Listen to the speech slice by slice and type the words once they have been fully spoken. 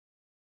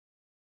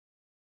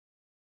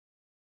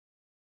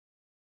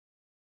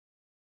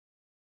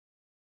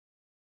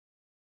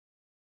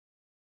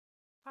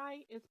Hi,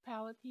 it's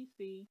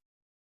Paletpc,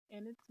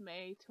 and it's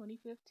May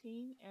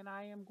 2015, and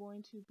I am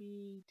going to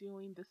be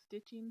doing the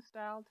stitching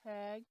style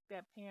tag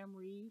that Pam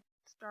Reid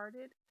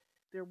started.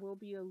 There will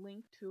be a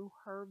link to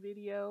her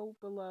video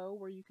below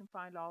where you can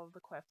find all of the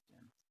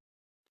questions.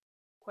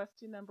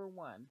 Question number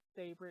one,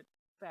 favorite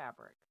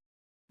fabric.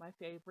 My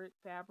favorite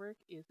fabric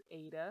is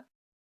Ada.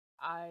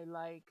 I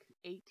like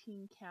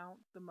 18 count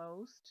the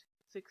most,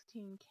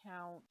 16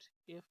 count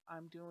if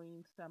I'm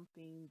doing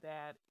something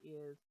that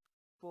is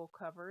full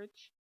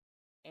coverage,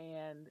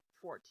 and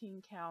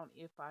 14 count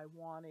if I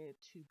want it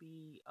to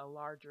be a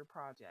larger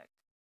project.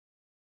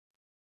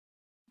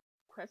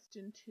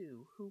 Question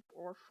two, hoop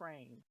or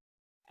frame?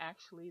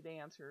 Actually, the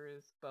answer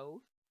is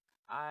both.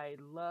 I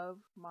love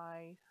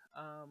my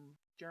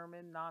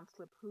German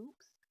non-slip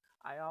hoops.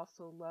 I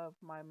also love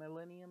my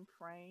Millennium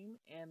frame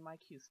and my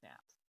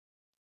Q-snaps.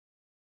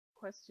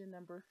 Question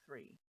number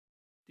three,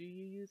 do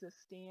you use a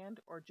stand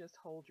or just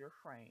hold your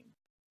frame?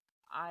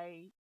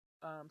 I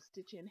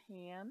stitch in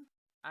hand.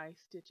 I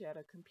stitch at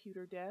a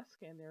computer desk,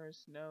 and there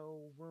is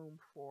no room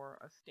for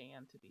a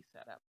stand to be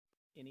set up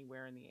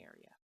anywhere in the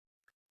area.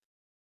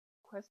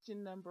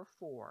 Question number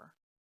four.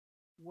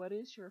 What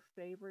is your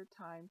favorite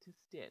time to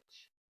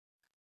stitch?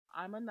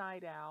 I'm a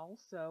night owl,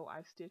 so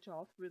I stitch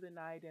all through the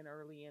night and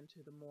early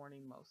into the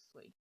morning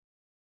mostly.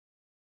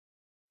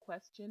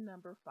 Question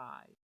number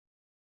five.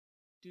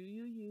 Do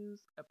you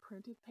use a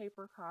printed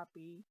paper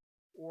copy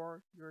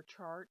or your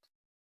chart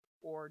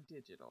or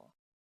digital?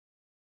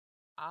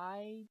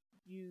 I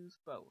use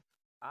both.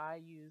 I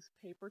use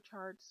paper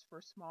charts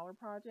for smaller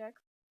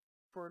projects.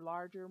 For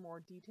larger,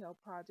 more detailed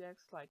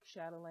projects like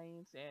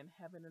chatelaines and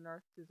heaven and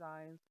earth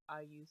designs,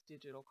 I use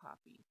digital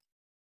copies.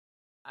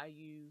 I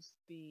use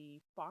the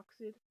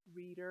Foxit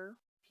Reader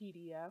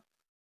PDF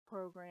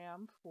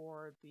program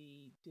for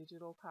the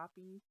digital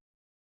copies,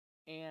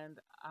 and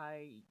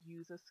I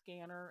use a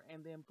scanner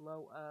and then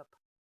blow up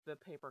the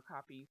paper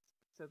copies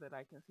so that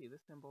I can see the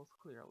symbols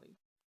clearly.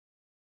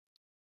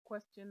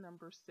 Question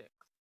number six.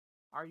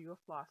 Are you a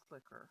floss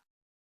licker?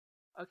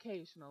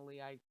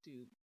 Occasionally I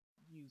do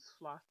use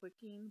floss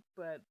licking,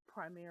 but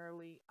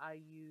primarily I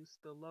use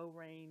the low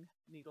rain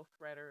needle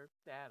threader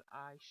that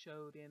I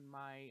showed in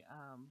my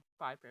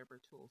 5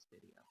 favorite tools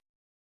video.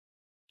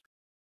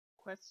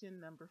 Question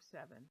number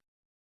seven.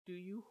 Do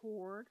you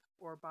hoard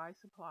or buy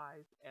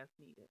supplies as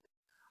needed?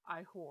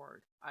 I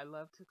hoard. I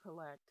love to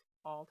collect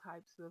all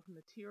types of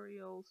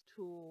materials,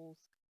 tools,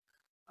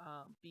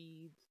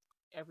 beads,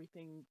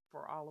 everything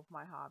for all of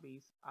my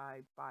hobbies.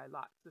 I buy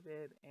lots of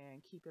it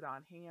and keep it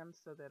on hand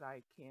so that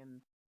I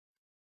can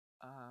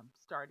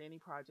start any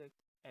project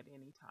at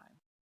any time.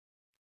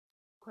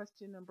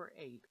 Question number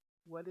eight.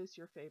 What is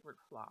your favorite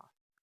floss?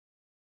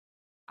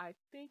 I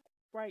think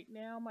right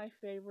now my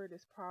favorite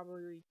is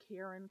probably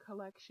Karen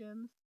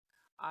Collections.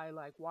 I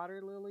like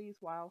water lilies,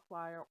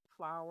 wildflower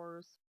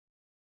flowers.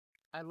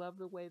 I love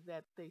the way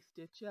that they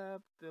stitch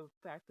up, the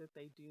fact that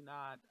they do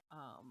not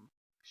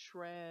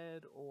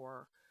shred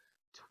or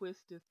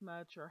twist as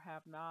much or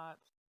have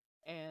knots,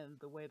 and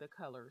the way the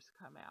colors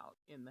come out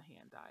in the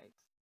hand dyes.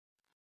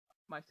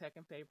 My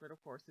second favorite,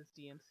 of course, is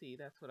DMC.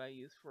 That's what I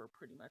use for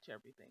pretty much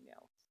everything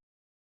else.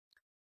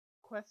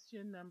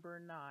 Question number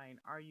nine.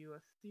 Are you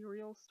a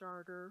serial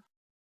starter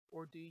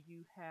or do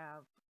you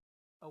have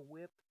a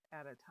whip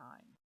at a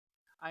time?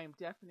 I am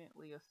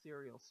definitely a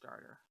serial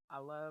starter. I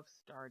love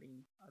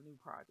starting a new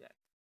project.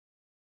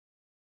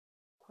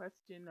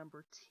 Question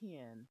number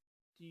 10.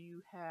 Do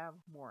you have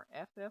more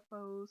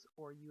FFOs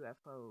or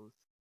UFOs?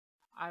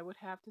 I would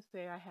have to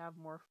say I have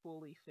more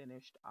fully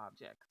finished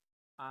objects.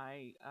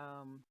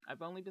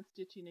 I've only been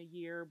stitching a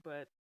year,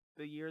 but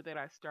the year that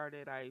I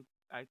started, I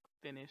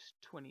finished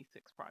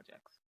 26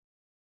 projects.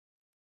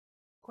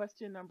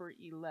 Question number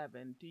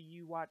 11. Do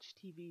you watch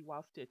TV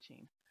while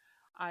stitching?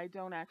 I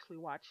don't actually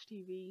watch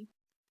TV,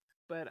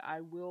 but I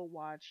will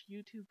watch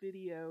YouTube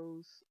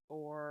videos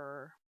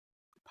or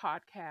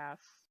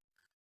podcasts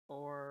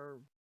or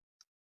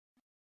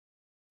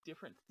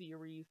different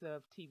series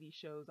of TV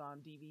shows on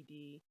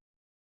DVD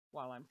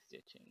while I'm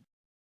stitching.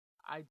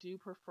 I do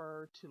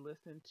prefer to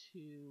listen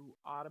to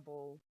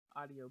Audible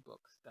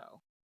audiobooks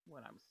though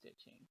when I'm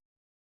stitching.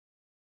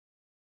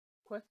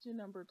 Question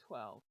number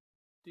 12.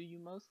 Do you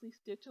mostly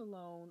stitch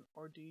alone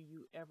or do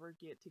you ever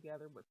get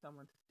together with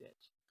someone to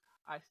stitch?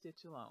 I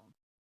stitch alone.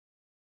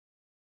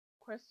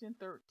 Question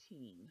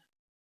 13.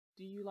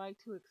 Do you like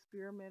to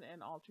experiment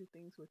and alter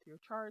things with your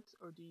charts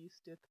or do you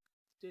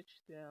stitch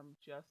them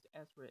just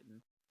as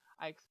written?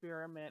 I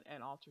experiment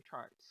and alter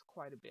charts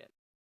quite a bit.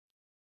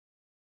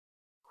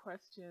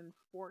 Question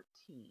 14.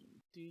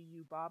 Do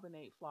you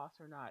bobbinate floss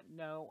or not?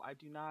 No, I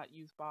do not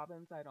use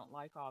bobbins. I don't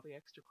like all the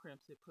extra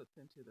crimps it puts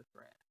into the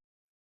thread.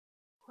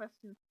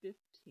 Question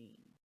 15.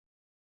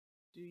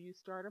 Do you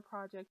start a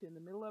project in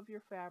the middle of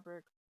your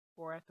fabric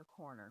or at the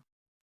corner?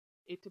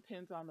 It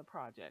depends on the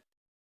project.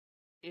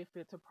 If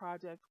it's a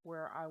project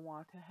where I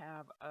want to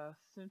have a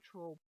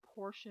central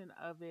portion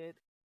of it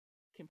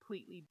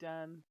completely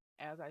done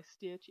as I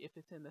stitch, if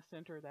it's in the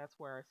center, that's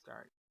where I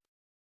start.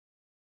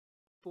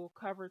 Full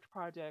coverage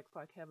projects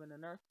like heaven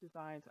and earth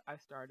designs, I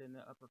start in the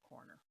upper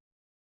corner.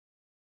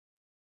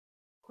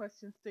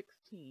 Question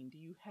 16, do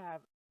you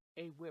have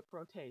a whip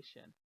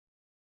rotation?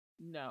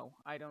 No,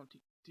 I don't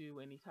do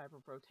any type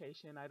of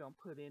rotation. I don't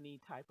put any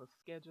type of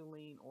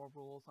scheduling or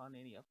rules on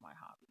any of my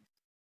hobbies.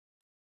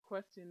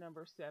 Question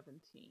number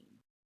 17.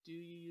 Do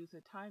you use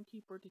a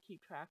timekeeper to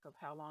keep track of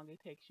how long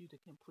it takes you to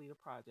complete a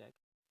project?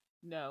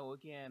 No,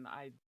 again,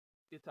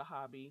 it's a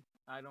hobby.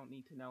 I don't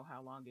need to know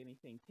how long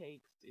anything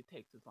takes. It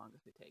takes as long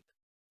as it takes.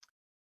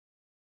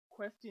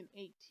 Question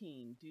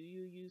 18. Do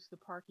you use the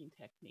parking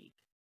technique?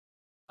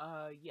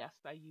 Yes,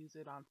 I use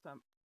it on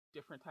some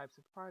different types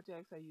of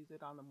projects. I use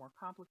it on the more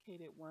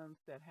complicated ones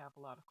that have a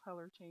lot of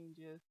color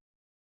changes.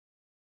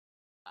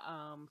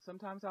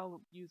 Sometimes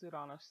I'll use it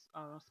on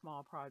a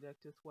small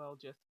project as well,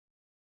 just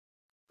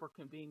for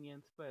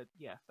convenience. But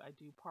yes, I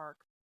do park,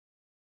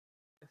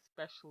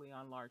 especially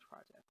on large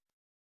projects.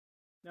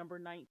 Number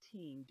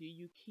 19, do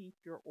you keep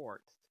your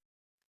orts?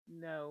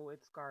 No,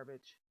 it's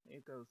garbage.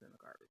 It goes in the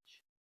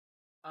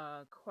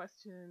garbage.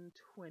 Question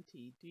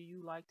 20, do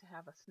you like to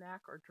have a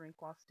snack or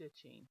drink while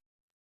stitching?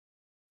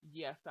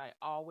 Yes, I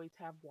always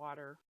have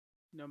water,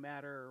 no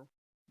matter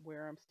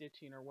where I'm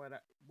stitching or what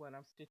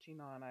I'm stitching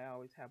on. I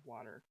always have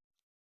water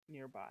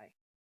nearby.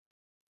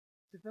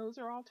 So those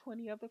are all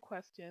 20 of the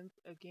questions.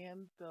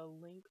 Again, the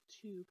link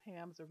to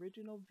Pam's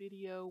original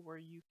video where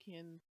you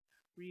can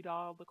read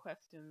all the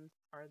questions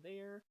are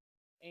there.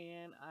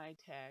 And I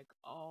tag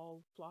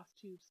all floss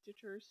tube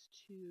stitchers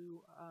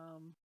to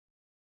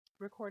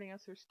record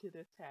answers to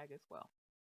this tag as well.